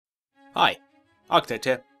Hi, Architect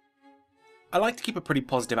here. I like to keep a pretty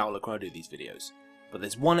positive outlook when I do these videos, but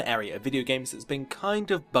there's one area of video games that's been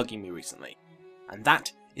kind of bugging me recently, and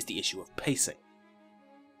that is the issue of pacing.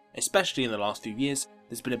 Especially in the last few years,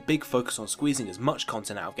 there's been a big focus on squeezing as much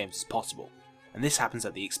content out of games as possible, and this happens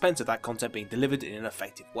at the expense of that content being delivered in an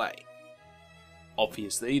effective way.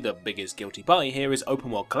 Obviously, the biggest guilty party here is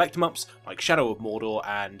open world collect 'em ups like Shadow of Mordor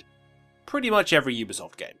and pretty much every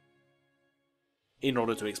Ubisoft game. In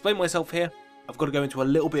order to explain myself here, I've got to go into a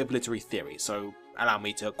little bit of literary theory, so allow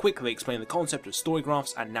me to quickly explain the concept of story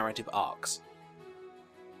graphs and narrative arcs.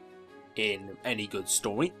 In any good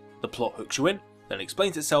story, the plot hooks you in, then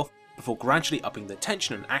explains itself before gradually upping the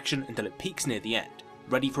tension and action until it peaks near the end,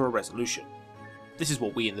 ready for a resolution. This is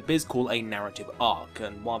what we in the biz call a narrative arc,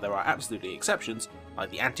 and while there are absolutely exceptions,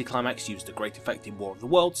 like the anticlimax used to great effect in War of the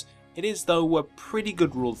Worlds, it is though a pretty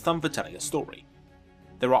good rule of thumb for telling a story.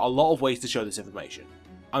 There are a lot of ways to show this information.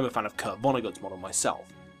 I'm a fan of Kurt Vonnegut's model myself.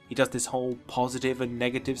 He does this whole positive and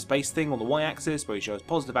negative space thing on the y-axis where he shows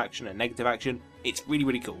positive action and negative action. It's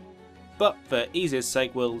really cool. But for easiest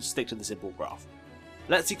sake, we'll stick to the simple graph.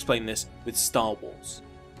 Let's explain this with Star Wars.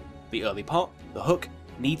 The early part, the hook,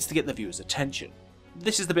 needs to get the viewer's attention.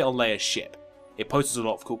 This is the bit on Leia's ship. It poses a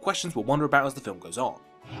lot of cool questions we'll wonder about as the film goes on.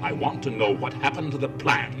 I want to know what happened to the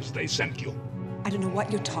plans they sent you. I don't know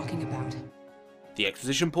what you're talking about. The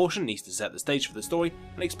exposition portion needs to set the stage for the story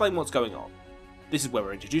and explain what's going on. This is where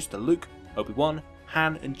we're introduced to Luke, Obi-Wan,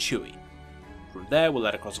 Han and Chewie. From there we're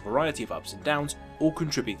led across a variety of ups and downs, all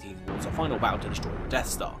contributing towards a final battle to destroy the Death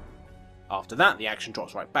Star. After that the action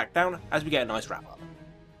drops right back down as we get a nice wrap up.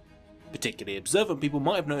 Particularly observant people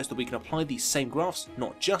might have noticed that we can apply these same graphs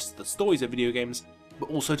not just to the stories of video games, but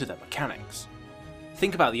also to their mechanics.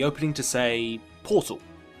 Think about the opening to, say, Portal.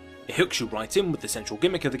 It hooks you right in with the central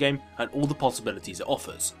gimmick of the game and all the possibilities it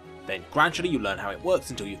offers. Then gradually you learn how it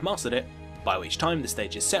works until you've mastered it, by which time the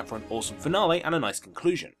stage is set for an awesome finale and a nice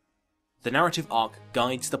conclusion. The narrative arc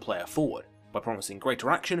guides the player forward by promising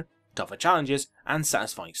greater action, tougher challenges, and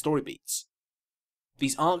satisfying story beats.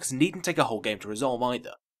 These arcs needn't take a whole game to resolve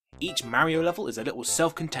either. Each Mario level is a little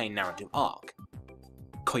self-contained narrative arc.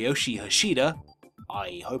 Koyoshi Hashida,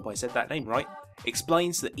 I hope I said that name right,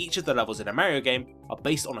 explains that each of the levels in a Mario game are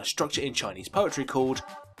based on a structure in Chinese poetry called,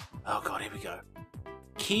 oh god, here we go,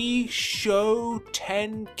 Kisho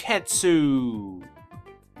Tenketsu,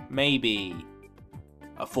 maybe,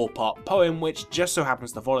 a 4-part poem which just so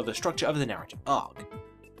happens to follow the structure of the narrative arc.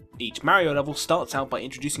 Each Mario level starts out by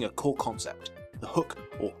introducing a core concept, the hook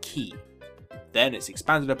or key. Then it's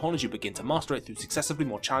expanded upon as you begin to master it through successively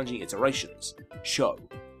more challenging iterations, show.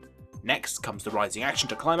 Next comes the rising action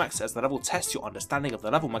to climax as the level tests your understanding of the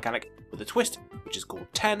level mechanic with a twist, which is called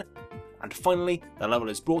 10, and finally the level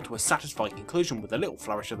is brought to a satisfying conclusion with a little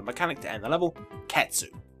flourish of the mechanic to end the level, Ketsu.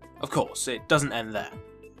 Of course, it doesn't end there.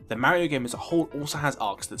 The Mario game as a whole also has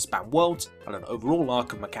arcs that span worlds, and an overall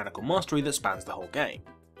arc of mechanical mastery that spans the whole game.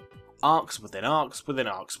 Arcs within arcs within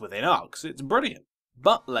arcs within arcs, it's brilliant.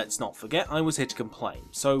 But let's not forget I was here to complain,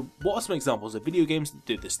 so what are some examples of video games that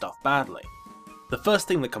do this stuff badly? The first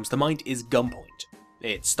thing that comes to mind is Gunpoint.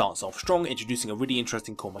 It starts off strong, introducing a really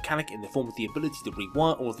interesting core mechanic in the form of the ability to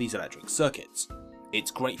rewire all of these electric circuits.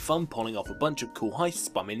 It's great fun pulling off a bunch of cool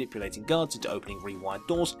heists by manipulating guards into opening rewired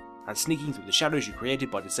doors and sneaking through the shadows you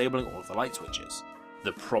created by disabling all of the light switches.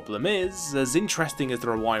 The problem is, as interesting as the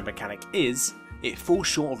rewiring mechanic is, it falls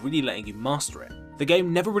short of really letting you master it. The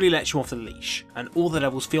game never really lets you off the leash, and all the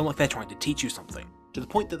levels feel like they're trying to teach you something, to the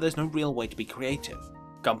point that there's no real way to be creative.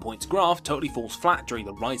 Gunpoint's graph totally falls flat during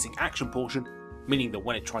the rising action portion, meaning that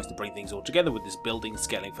when it tries to bring things all together with this building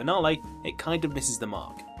scaling finale, it kind of misses the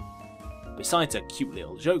mark. Besides a cute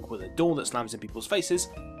little joke with a door that slams in people's faces,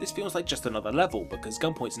 this feels like just another level because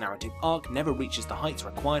Gunpoint's narrative arc never reaches the heights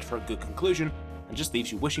required for a good conclusion and just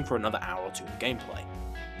leaves you wishing for another hour or two of gameplay.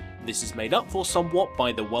 This is made up for somewhat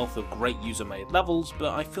by the wealth of great user-made levels,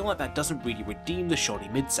 but I feel like that doesn't really redeem the shoddy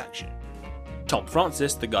mid-section. Tom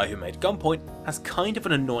Francis, the guy who made Gunpoint, has kind of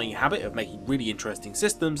an annoying habit of making really interesting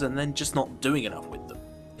systems and then just not doing enough with them.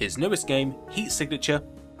 His newest game, Heat Signature,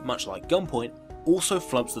 much like Gunpoint, also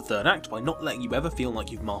flubs the third act by not letting you ever feel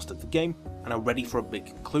like you've mastered the game and are ready for a big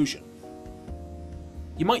conclusion.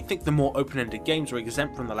 You might think the more open-ended games are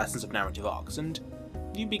exempt from the lessons of narrative arcs, and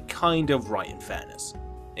you'd be kind of right in fairness.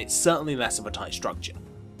 It's certainly less of a tight structure.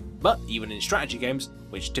 But even in strategy games,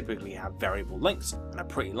 which typically have variable lengths and are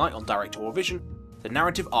pretty light on directorial vision, the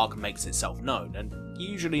narrative arc makes itself known, and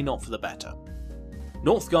usually not for the better.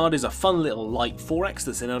 Northgard is a fun little light 4X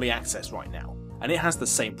that's in early access right now, and it has the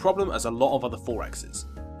same problem as a lot of other 4Xs.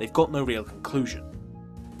 They've got no real conclusion.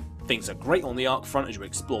 Things are great on the arc front as you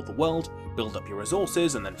explore the world, build up your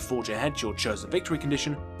resources, and then forge ahead to your chosen victory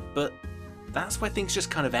condition, but that's where things just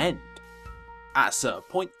kind of end. At a certain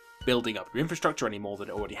point, building up your infrastructure any more than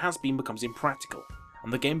it already has been becomes impractical,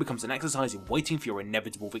 and the game becomes an exercise in waiting for your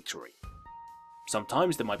inevitable victory.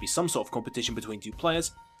 Sometimes there might be some sort of competition between two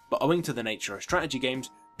players, but owing to the nature of strategy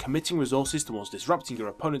games, committing resources towards disrupting your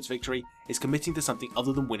opponent's victory is committing to something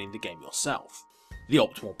other than winning the game yourself. The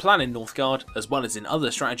optimal plan in Northgard, as well as in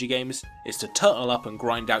other strategy games, is to turtle up and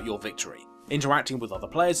grind out your victory, interacting with other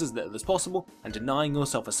players as little as possible and denying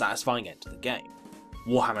yourself a satisfying end to the game.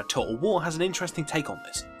 Warhammer Total War has an interesting take on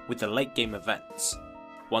this, with the late game events.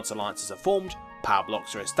 Once alliances are formed, power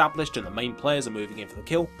blocks are established and the main players are moving in for the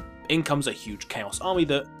kill, in comes a huge chaos army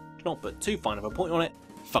that, to not put too fine of a point on it,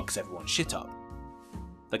 fucks everyone's shit up.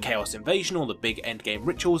 The Chaos Invasion or the big endgame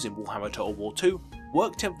rituals in Warhammer Total War 2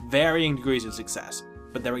 work to varying degrees of success,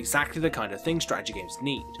 but they're exactly the kind of thing strategy games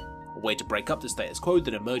need, a way to break up the status quo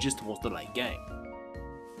that emerges towards the late game.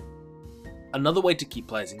 Another way to keep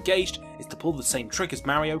players engaged is to pull the same trick as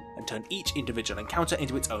Mario and turn each individual encounter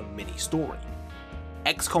into its own mini-story.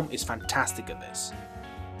 XCOM is fantastic at this.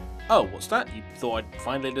 Oh, what's that? You thought I'd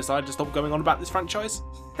finally decided to stop going on about this franchise?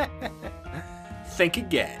 Think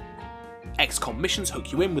again. XCOM missions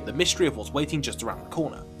hook you in with the mystery of what's waiting just around the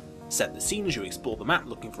corner. Set the scene as you explore the map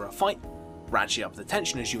looking for a fight, ratchet up the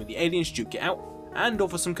tension as you and the aliens duke it out, and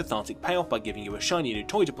offer some cathartic payoff by giving you a shiny new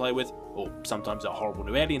toy to play with, or sometimes a horrible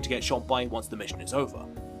new alien to get shot by once the mission is over.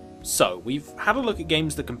 So, we've had a look at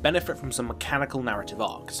games that can benefit from some mechanical narrative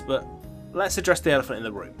arcs, but let's address the elephant in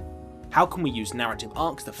the room. How can we use narrative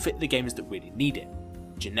arcs to fit the games that really need it?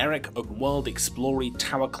 Generic, open world, explory,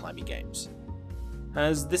 tower climbing games.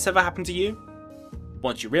 Has this ever happened to you?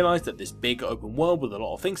 Once you realise that this big open world with a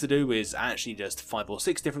lot of things to do is actually just 5 or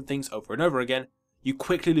 6 different things over and over again, you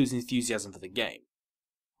quickly lose enthusiasm for the game.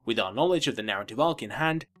 With our knowledge of the narrative arc in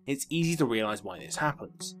hand, it's easy to realise why this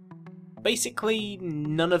happens. Basically,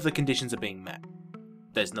 none of the conditions are being met.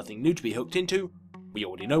 There's nothing new to be hooked into, we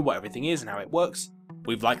already know what everything is and how it works,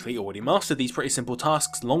 we've likely already mastered these pretty simple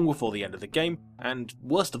tasks long before the end of the game, and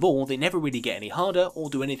worst of all, they never really get any harder or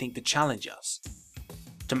do anything to challenge us.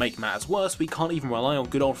 To make matters worse, we can't even rely on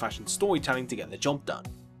good old-fashioned storytelling to get the job done.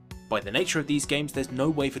 By the nature of these games, there's no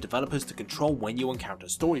way for developers to control when you encounter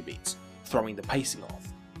story beats, throwing the pacing off.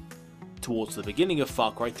 Towards the beginning of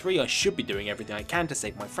Far Cry 3, I should be doing everything I can to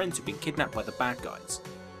save my friends who've been kidnapped by the bad guys.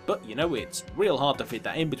 But you know, it's real hard to fit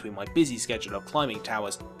that in between my busy schedule of climbing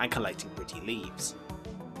towers and collecting pretty leaves.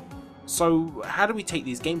 So how do we take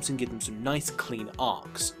these games and give them some nice clean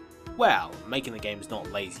arcs? Well, making the games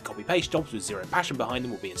not lazy copy-paste jobs with zero passion behind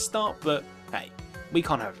them will be a start, but hey, we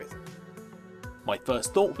can't have everything. My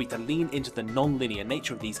first thought would be to lean into the non-linear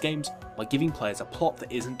nature of these games by giving players a plot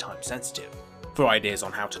that isn't time-sensitive. For ideas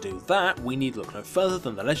on how to do that, we need look no further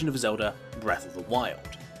than The Legend of Zelda Breath of the Wild,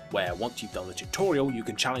 where once you've done the tutorial you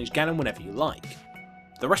can challenge Ganon whenever you like.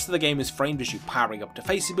 The rest of the game is framed as you powering up to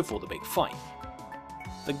faces before the big fight.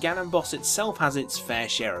 The Ganon boss itself has its fair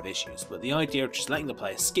share of issues, but the idea of just letting the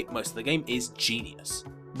player skip most of the game is genius.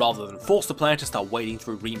 Rather than force the player to start wading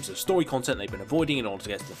through reams of story content they've been avoiding in order to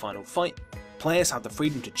get to the final fight, players have the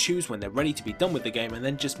freedom to choose when they're ready to be done with the game and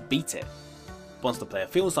then just beat it. Once the player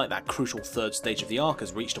feels like that crucial third stage of the arc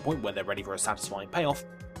has reached a point where they're ready for a satisfying payoff,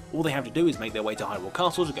 all they have to do is make their way to Hyrule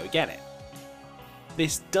Castle to go get it.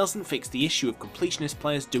 This doesn't fix the issue of completionist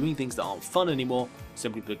players doing things that aren't fun anymore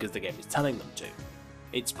simply because the game is telling them to.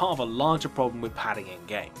 It's part of a larger problem with padding in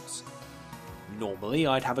games. Normally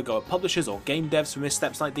I'd have a go at publishers or game devs for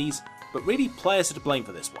missteps like these, but really players are to blame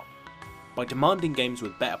for this one. By demanding games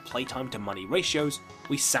with better playtime to money ratios,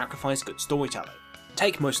 we sacrifice good storytelling.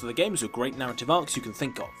 Take most of the games with great narrative arcs you can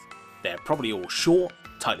think of. They're probably all short,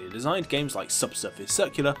 tightly designed games like Subsurface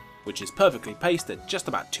Circular, which is perfectly paced at just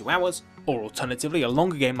about 2 hours, or alternatively a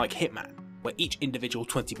longer game like Hitman, where each individual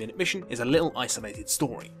 20-minute mission is a little isolated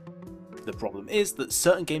story. The problem is that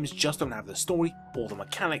certain games just don't have the story or the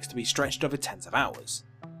mechanics to be stretched over tens of hours.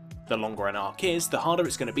 The longer an arc is, the harder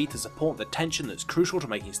it's going to be to support the tension that's crucial to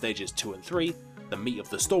making stages 2 and 3, the meat of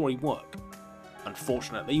the story, work.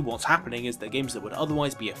 Unfortunately, what's happening is that games that would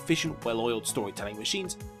otherwise be efficient, well-oiled storytelling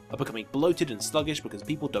machines are becoming bloated and sluggish because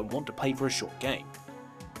people don't want to pay for a short game.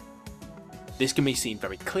 This can be seen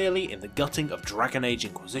very clearly in the gutting of Dragon Age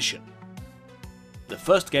Inquisition. The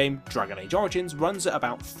first game, Dragon Age Origins, runs at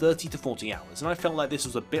about 30 to 40 hours, and I felt like this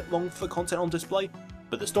was a bit long for the content on display,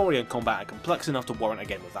 but the story and combat are complex enough to warrant a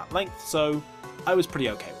game of that length, so I was pretty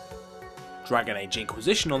okay with it. Dragon Age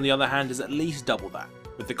Inquisition, on the other hand, is at least double that,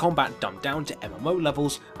 with the combat dumbed down to MMO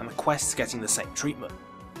levels and the quests getting the same treatment.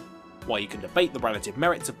 While you can debate the relative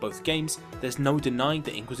merits of both games, there's no denying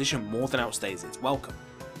that Inquisition more than outstays its welcome,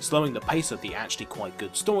 slowing the pace of the actually quite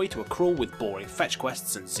good story to a crawl with boring fetch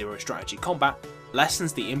quests and zero strategy combat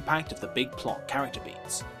lessens the impact of the big plot character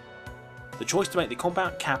beats. The choice to make the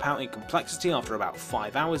combat cap out in complexity after about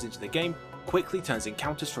 5 hours into the game quickly turns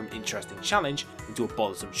encounters from interesting challenge into a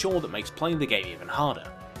bothersome chore that makes playing the game even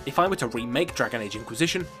harder. If I were to remake Dragon Age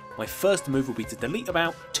Inquisition, my first move would be to delete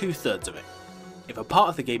about 2/3 of it. If a part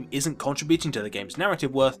of the game isn't contributing to the game's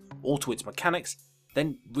narrative worth or to its mechanics,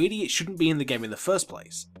 then really it shouldn't be in the game in the first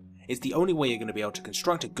place. It's the only way you're going to be able to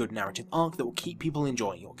construct a good narrative arc that will keep people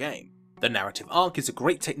enjoying your game. The narrative arc is a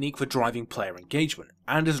great technique for driving player engagement,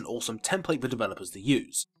 and is an awesome template for developers to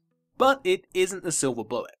use. But it isn't the silver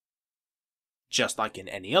bullet. Just like in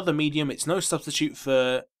any other medium, it's no substitute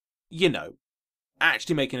for,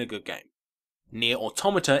 actually making a good game. Nier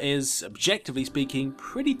Automata is, objectively speaking,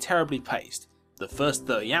 pretty terribly paced. The first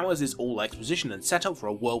 30 hours is all exposition and setup for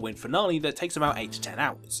a whirlwind finale that takes about 8 to 10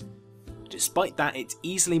 hours. Despite that, it's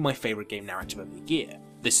easily my favourite game narrative of the year.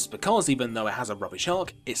 This is because even though it has a rubbish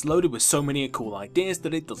arc, it's loaded with so many cool ideas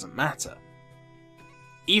that it doesn't matter.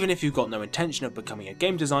 Even if you've got no intention of becoming a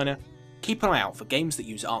game designer, keep an eye out for games that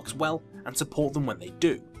use arcs well and support them when they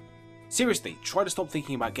do. Seriously, try to stop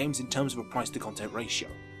thinking about games in terms of a price to content ratio.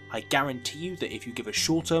 I guarantee you that if you give a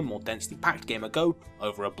shorter, more densely packed game a go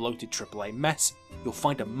over a bloated AAA mess, you'll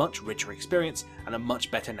find a much richer experience and a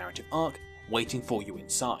much better narrative arc waiting for you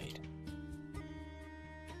inside.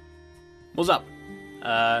 What's up?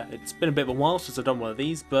 It's been a bit of a while since I've done one of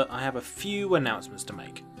these, but I have a few announcements to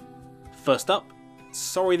make. First up,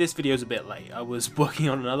 sorry this video's a bit late. I was working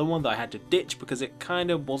on another one that I had to ditch because it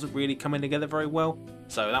kind of wasn't really coming together very well,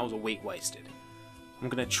 so that was a week wasted. I'm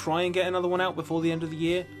going to try and get another one out before the end of the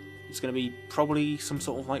year. It's going to be probably some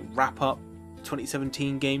sort of like wrap up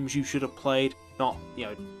 2017 games you should have played. Not,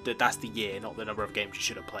 that's the year, not the number of games you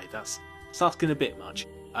should have played. That's asking a bit much.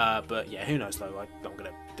 But yeah, who knows though, I'm going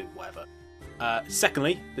to do whatever.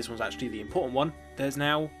 Secondly, this one's actually the important one, there's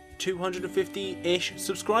now 250-ish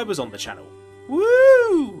subscribers on the channel.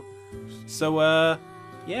 Woo! So,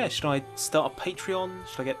 yeah, should I start a Patreon?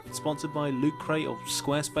 Should I get sponsored by Loot Crate or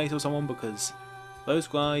Squarespace or someone? Because those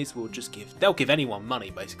guys will just they'll give anyone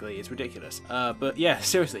money, basically. It's ridiculous. But yeah,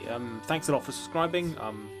 seriously, thanks a lot for subscribing.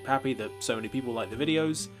 I'm happy that so many people like the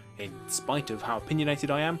videos, in spite of how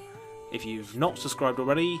opinionated I am. If you've not subscribed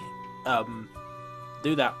already,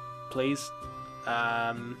 do that, please.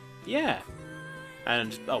 Yeah.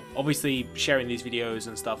 And, obviously sharing these videos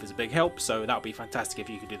and stuff is a big help, so that would be fantastic if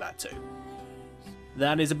you could do that too.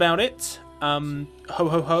 That is about it. Ho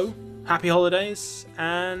ho ho, happy holidays,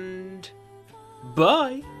 and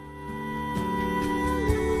bye!